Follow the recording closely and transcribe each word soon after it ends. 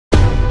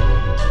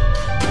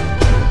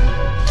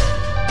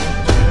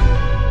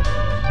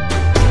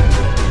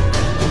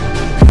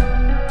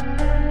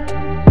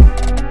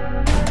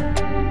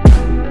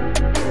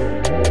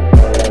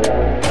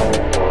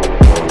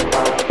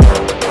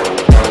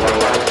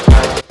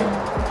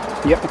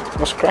Yeah,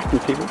 what's cracking,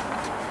 people?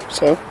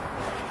 So,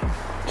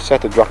 just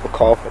had to drop a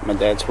car off at my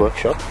dad's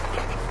workshop,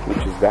 which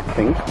is that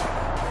thing.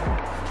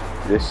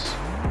 This.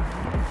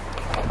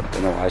 I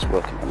don't know why I was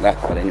working on that,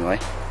 but anyway.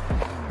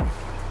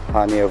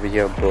 Honey over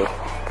here bought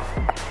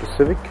the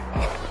Civic.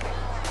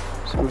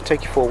 So I'm going to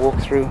take you for a walk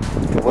through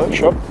the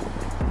workshop.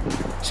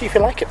 See if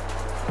you like it.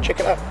 Check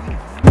it out.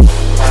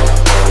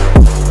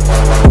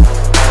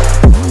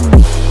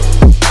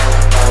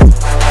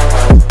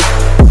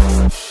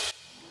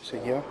 So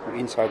here, we're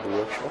inside the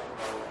workshop.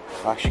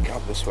 I'll actually go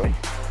up this way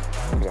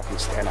because I can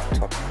stand up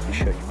top and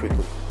show you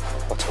quickly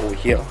what's over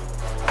here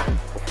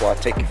before I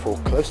take you for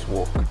a close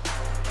walk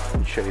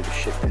and show you the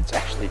shit that's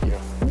actually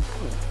here.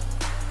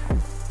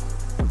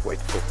 Wait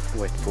for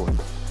it.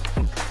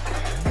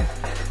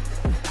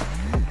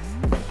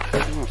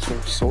 Oh, so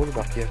it's sorted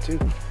up here too.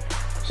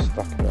 Just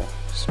like the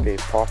spare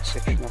parts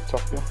section up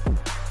top here.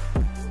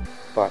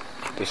 But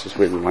this is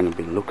where we want to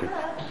be looking.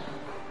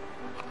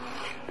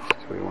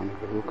 That's where we want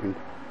to be looking.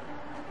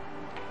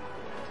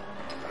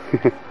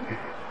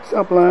 What's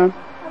up, Lan?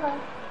 Hello.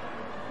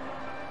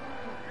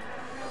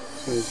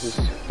 So this is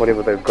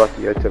whatever they've got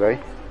here today.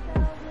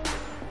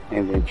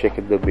 And then check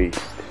out the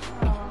beast.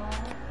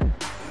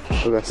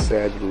 Look how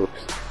sad it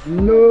looks.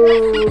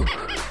 No!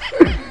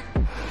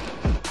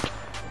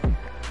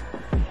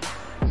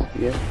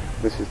 Yeah,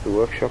 this is the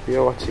workshop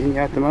here. What's in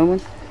here at the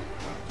moment?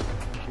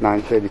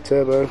 930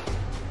 turbo.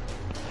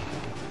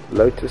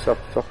 Lotus up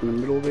the top in the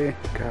middle there.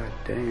 God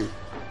damn.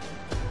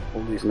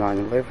 All these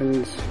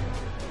 911s.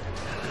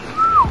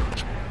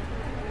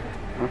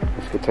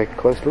 Let's go take a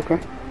close look, eh?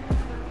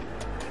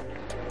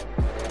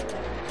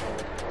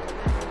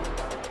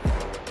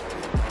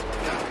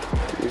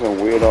 There's a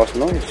weird ass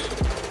noise.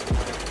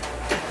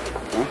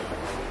 Huh?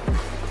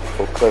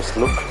 For a close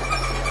look.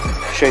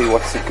 Show you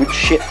what's the good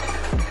shit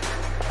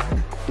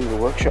in the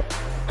workshop.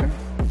 Okay.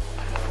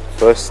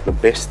 First, the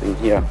best thing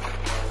here.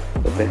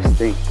 The best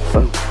thing.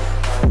 Boom.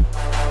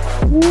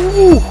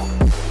 Woo!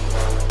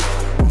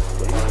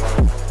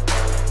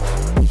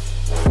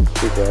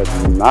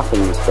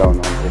 Nothing is going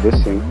on with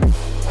this thing.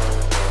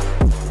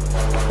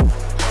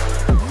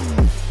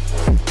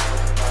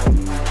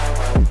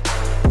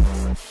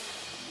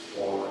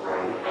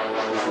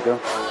 There we go.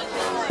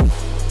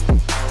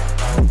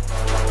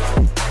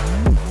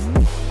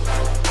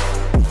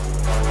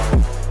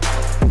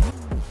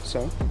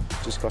 So,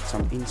 just got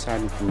some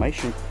inside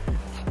information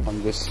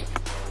on this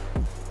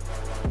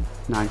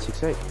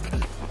 968.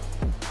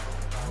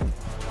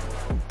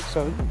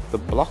 So, the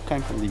block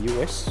came from the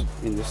US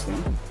in this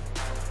thing.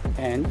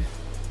 And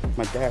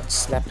my dad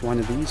slapped one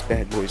of these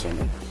bad boys on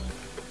it.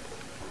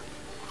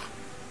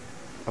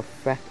 A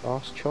fat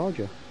ass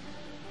charger.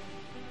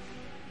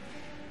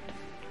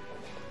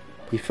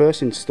 He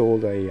first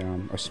installed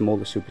a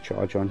smaller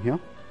supercharger on here,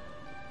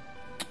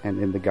 and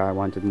then the guy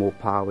wanted more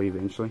power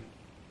eventually,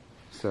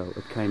 so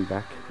it came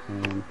back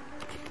and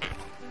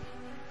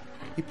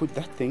he put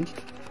that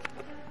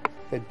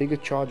bigger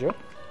charger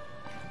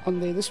on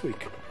there this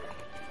week.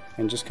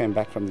 And just came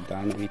back from the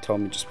dyno. He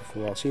told me just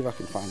before, I'll see if I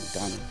can find the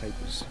dyno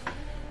papers.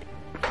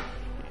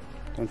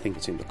 Don't think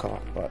it's in the car,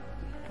 but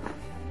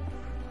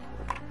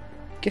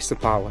guess the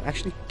power.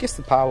 Actually, guess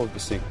the power of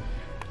this thing.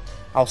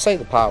 I'll say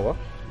the power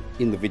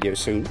in the video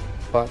soon,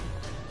 but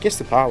guess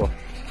the power.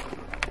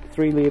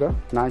 3 litre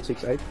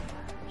 968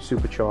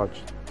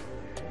 supercharged.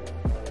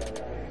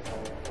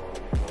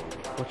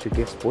 What's your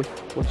guess, boy?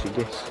 What's your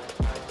guess?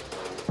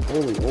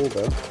 All in all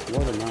though,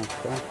 what a nice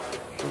car.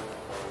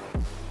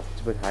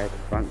 It's a bit high at the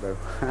front though.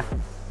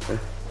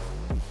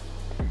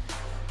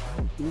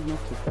 Not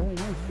too bad,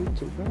 no, not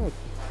too bad.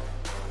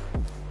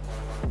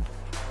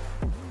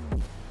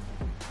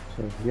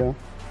 So yeah,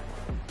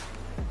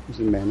 he's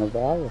the man of the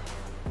hour.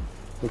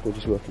 Look, we're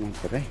just working on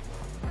today.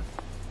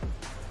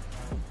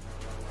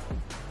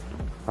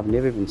 I've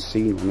never even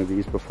seen one of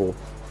these before.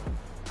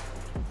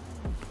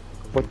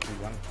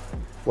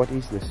 What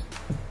is this?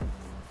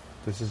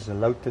 This is a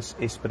Lotus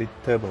Esprit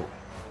Turbo.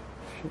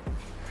 Shit.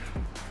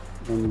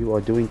 And you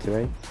are doing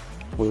today?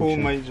 Full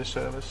major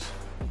service,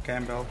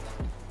 cam belt.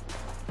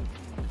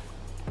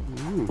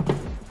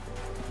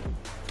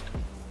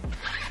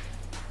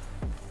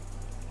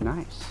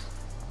 Nice.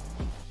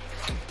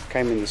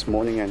 Came in this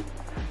morning and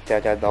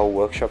Dad had the whole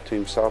workshop to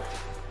himself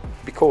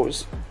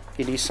because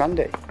it is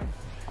Sunday.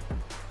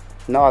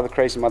 No other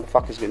crazy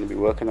motherfucker is going to be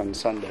working on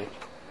Sunday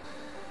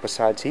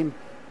besides him.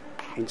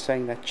 And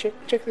saying that,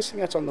 check this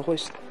thing that's on the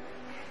hoist.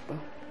 Oh,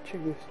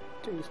 check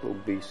this little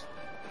beast.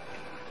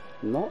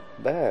 Not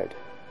bad.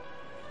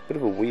 Bit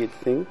of a weird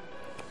thing.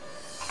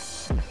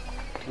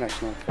 Don't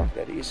actually know what the fuck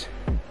that is.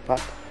 But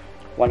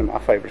one of my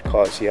favourite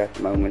cars here at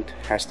the moment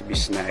has to be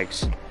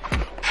Snags.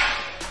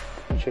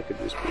 Check out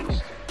this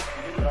beast.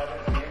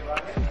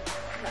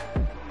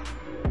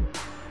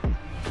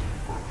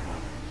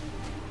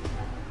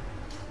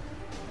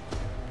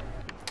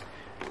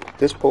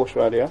 This Porsche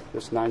right here,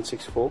 this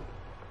 964,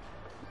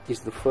 is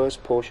the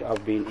first Porsche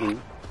I've been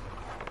in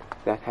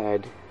that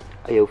had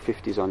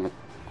AO50s on it.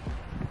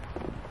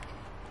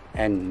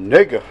 And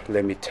nigga,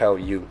 let me tell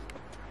you,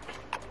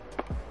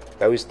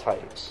 those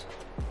tires,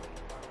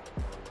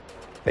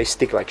 they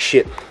stick like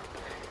shit.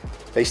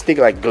 They stick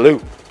like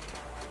glue.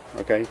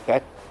 Okay,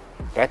 that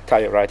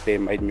tire right there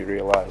made me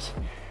realize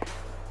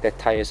that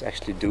tires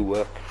actually do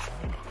work.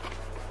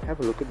 Have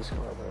a look at this car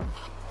though.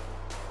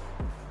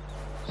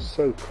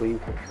 So clean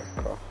for a track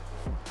car.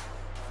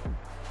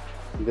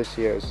 This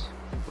here is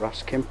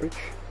Russ Kemprich.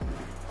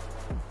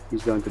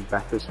 He's going to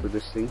back us for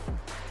this thing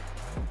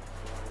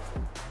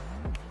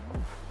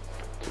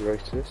to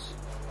race this.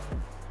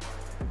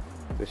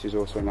 This is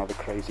also another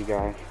crazy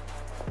guy.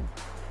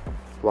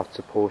 Lots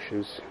of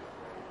Porsches.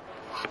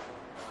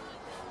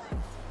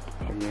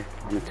 And yeah,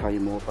 I'm going to tell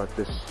you more about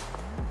this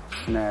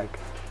snag.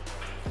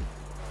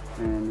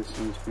 And this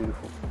thing is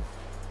beautiful.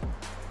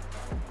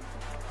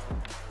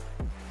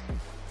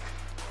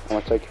 I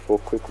want to take you for a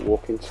quick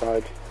walk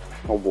inside.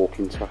 I'll walk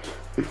inside.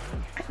 I'm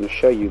going to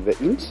show you the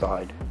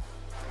inside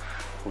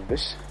of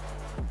this.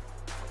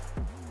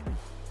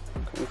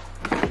 Okay.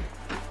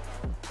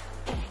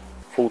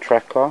 Full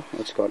track car.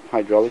 It's got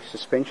hydraulic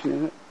suspension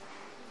in it.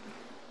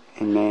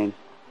 And man,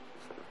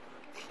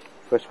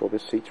 first of all,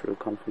 this seat's real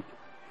comfy.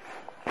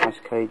 Nice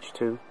cage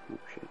too. Oh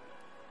shit.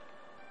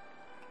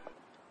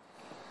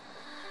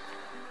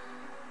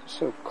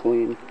 So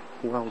clean,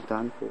 well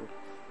done for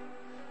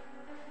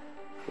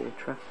a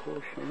track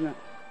Porsche, isn't it?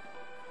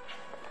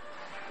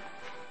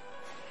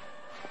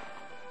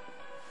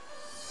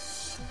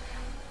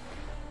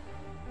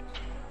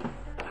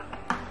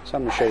 So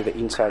I'm going to show you the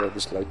inside of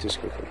this Lotus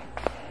quickly.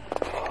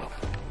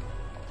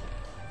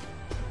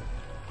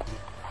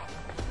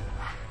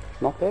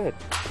 Not bad.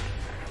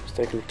 Let's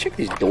take a look. Check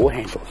these door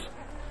handles.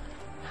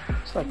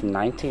 It's like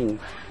 19.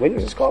 When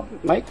was this car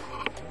made?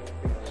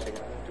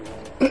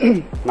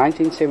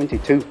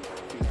 1972.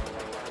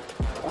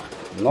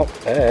 Not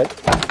bad.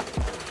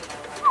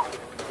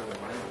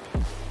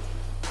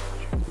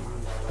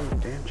 Oh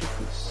damn, check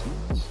these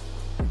seats.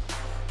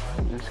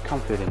 There's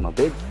comfort in my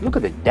bed. Look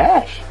at the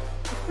dash.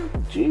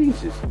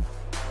 Jesus.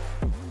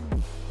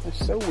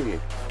 That's so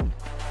weird.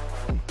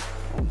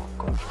 Oh my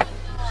gosh.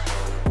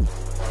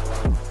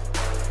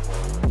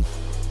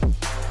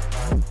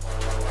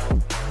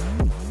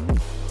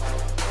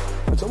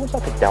 It's almost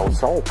like a Del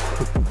Sol.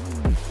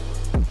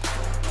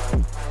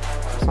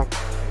 It's like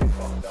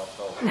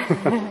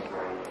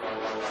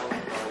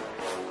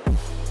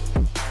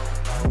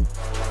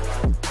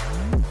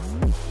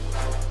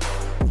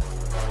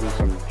There's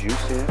some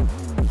juice here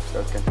so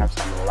it can have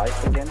some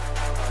life again.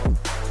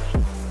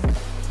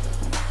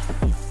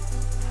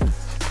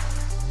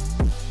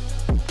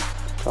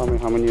 Tell me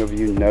how many of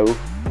you know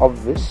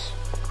of this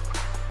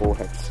or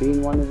have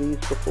seen one of these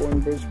before in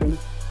Brisbane?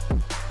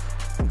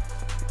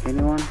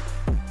 Anyone?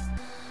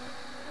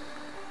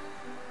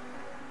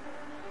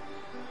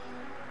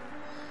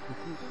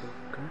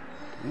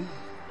 Okay.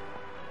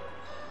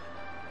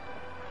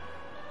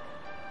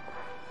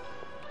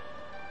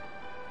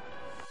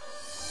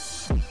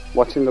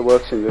 What's in the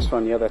works in this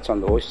one here that's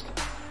on the hoist?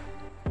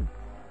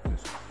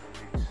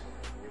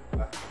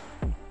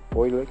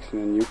 Oil leaks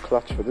and a new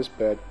clutch for this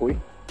bad boy.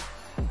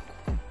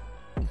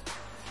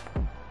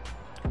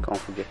 Can't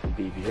forget the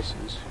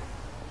BBSs.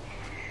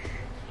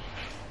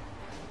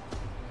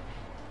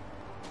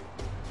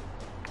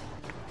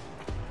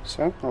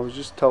 So I was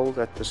just told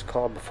that this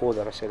car before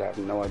that I said I have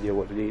no idea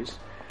what it is.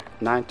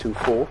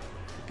 924,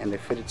 and they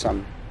fitted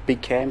some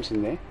big cams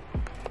in there,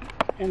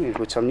 and they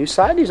put some new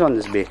sideys on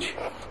this bitch.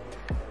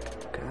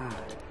 God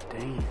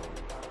damn.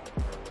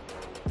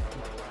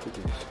 Look at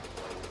this.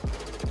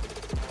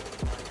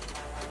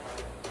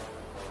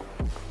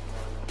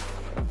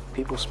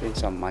 People spend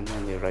some money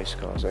on their race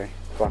cars, eh?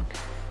 Fuck.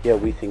 Yeah,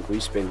 we think we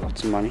spend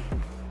lots of money.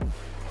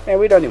 And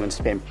we don't even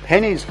spend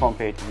pennies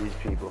compared to these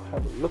people.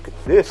 Have a look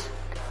at this.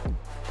 God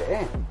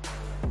damn.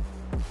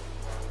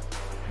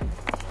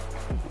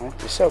 Right,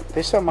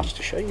 there's so much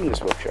to show you in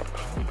this workshop.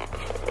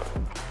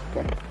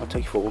 Okay, I'll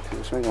take you for a walk through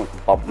this way. I don't want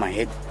to bump my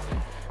head.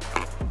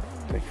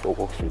 Take you for a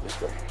walk through this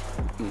way.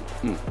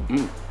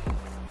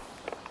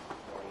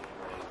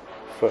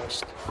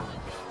 First,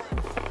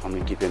 I'm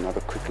going to give you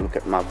another quick look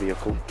at my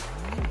vehicle.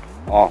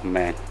 Oh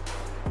man,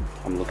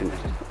 I'm looking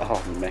at it.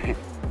 Oh man.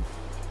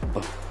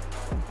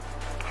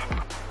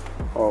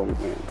 Oh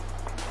man.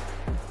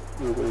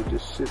 I'm going to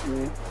just sit in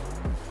there.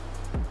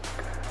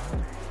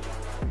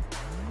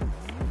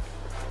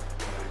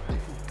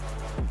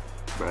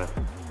 Bruh.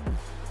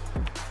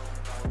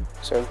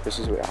 So this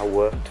is where I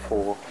worked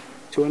for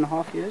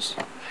 2.5 years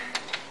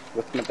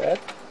with my dad.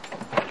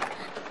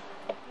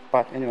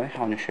 But anyway, I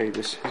want to show you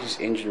this. This is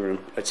engine room.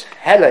 It's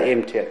hella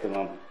empty at the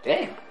moment.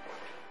 Damn.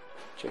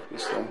 Check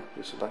this thing.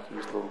 This is like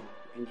his little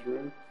engine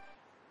room.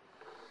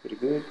 Pretty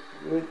good.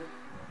 Good.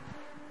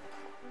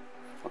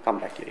 I'll come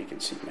back here. You can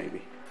see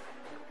maybe.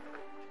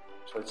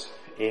 So it's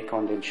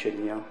air-con shit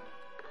in here.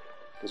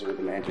 This is where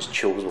the man just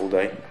chills all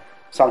day.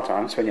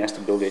 Sometimes when he has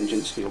to build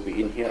engines, he'll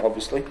be in here,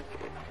 obviously.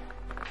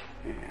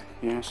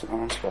 Yeah, it's a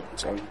nice spot.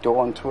 So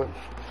door onto it.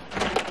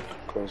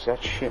 Close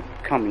that shit.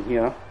 Come in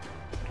here,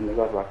 and they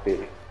got like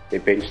their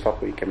bench top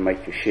where you can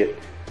make your shit.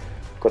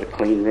 Got a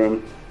clean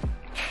room.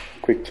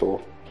 Quick tour.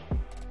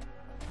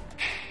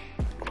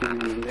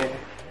 living room there.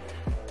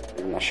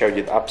 And I showed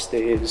you the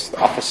upstairs, the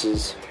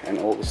offices, and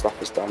all the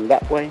stuff is done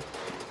that way.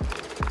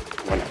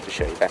 I won't have to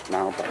show you that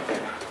now, but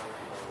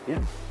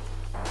yeah.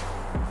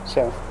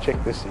 So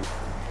check this in.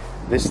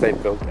 This they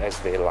built as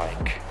their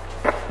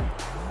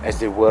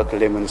work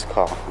Lemon's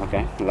car.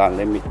 Okay, now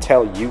let me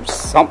tell you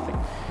something.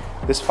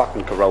 This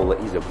fucking Corolla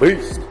is a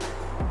beast.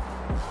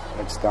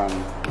 It's done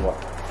what,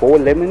 4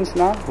 Lemons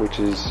now, which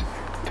is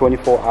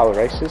 24-hour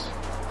races.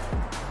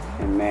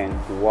 And man,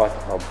 what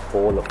a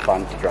ball of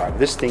fun to drive.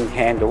 This thing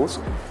handles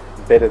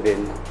better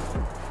than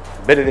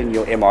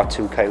your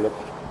MR2, Caleb.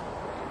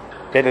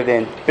 Better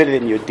than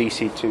your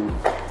DC2.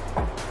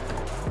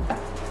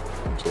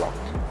 It's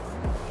locked.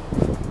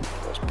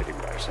 That was pretty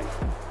embarrassing.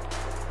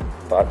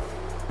 But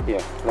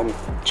yeah, let me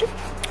check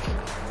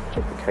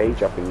the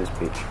cage up in this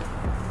bitch.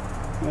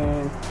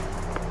 And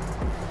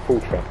full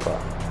track car.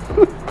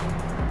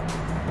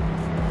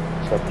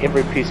 So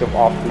every piece of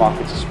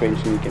aftermarket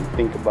suspension you can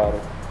think about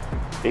it.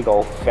 Big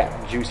old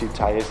fat juicy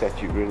tires that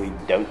you really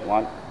don't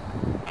want.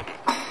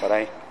 But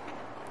hey,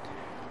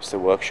 it's the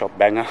workshop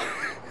banger.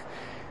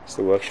 It's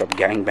the workshop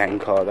gangbang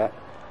car, that.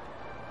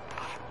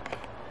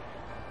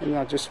 And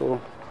I just saw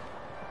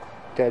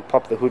Dad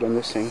pop the hood on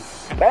this thing.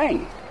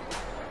 Bang!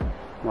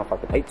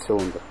 Motherfucking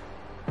 8-cylinder.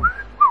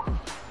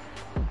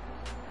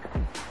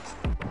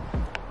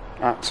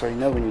 So you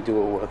know when you do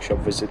a workshop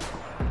visit,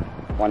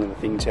 one of the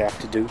things you have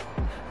to do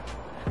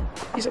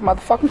is a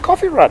motherfucking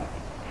coffee run.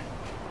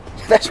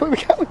 That's where we're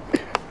going.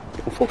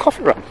 Full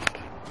coffee run.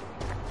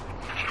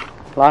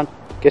 Lon,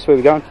 guess where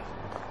we're going?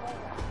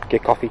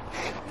 Get coffee.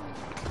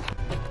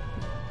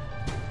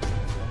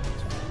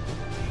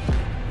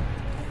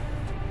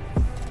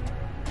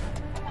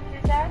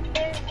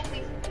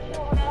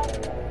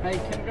 Hey,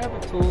 can I grab a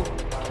tall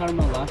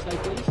caramel latte,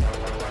 please?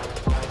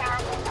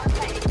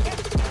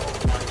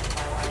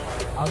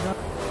 I'll go.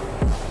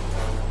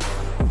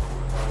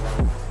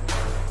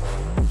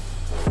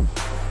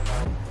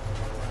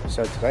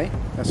 So today,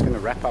 that's going to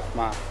wrap up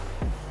my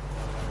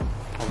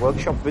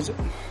workshop visit.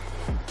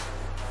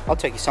 I'll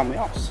take you somewhere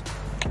else.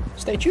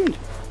 Stay tuned.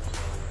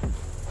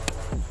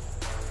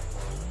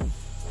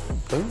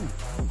 Boom.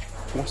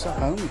 What's up,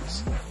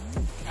 homies?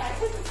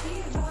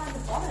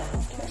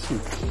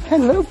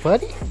 Hello,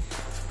 buddy.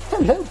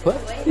 Hello,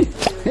 buddy.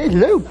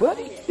 Hello,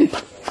 buddy.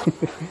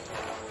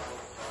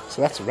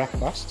 So that's a wrap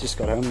for us. Just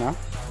got home now.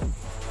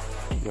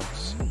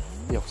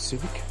 Your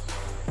Civic.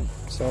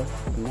 So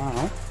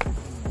now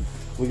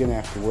we're gonna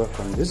have to work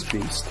on this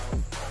beast.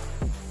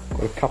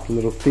 Got a couple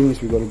little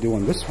things we got to do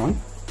on this one.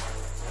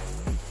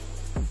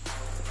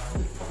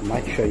 I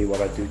might show you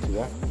what I do to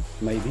that,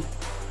 maybe.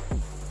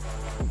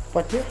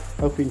 But yeah,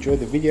 hope you enjoyed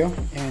the video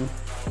and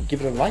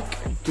give it a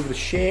like, give it a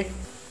share,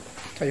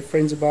 tell your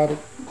friends about it.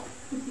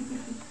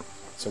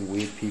 Some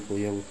weird people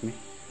here with me.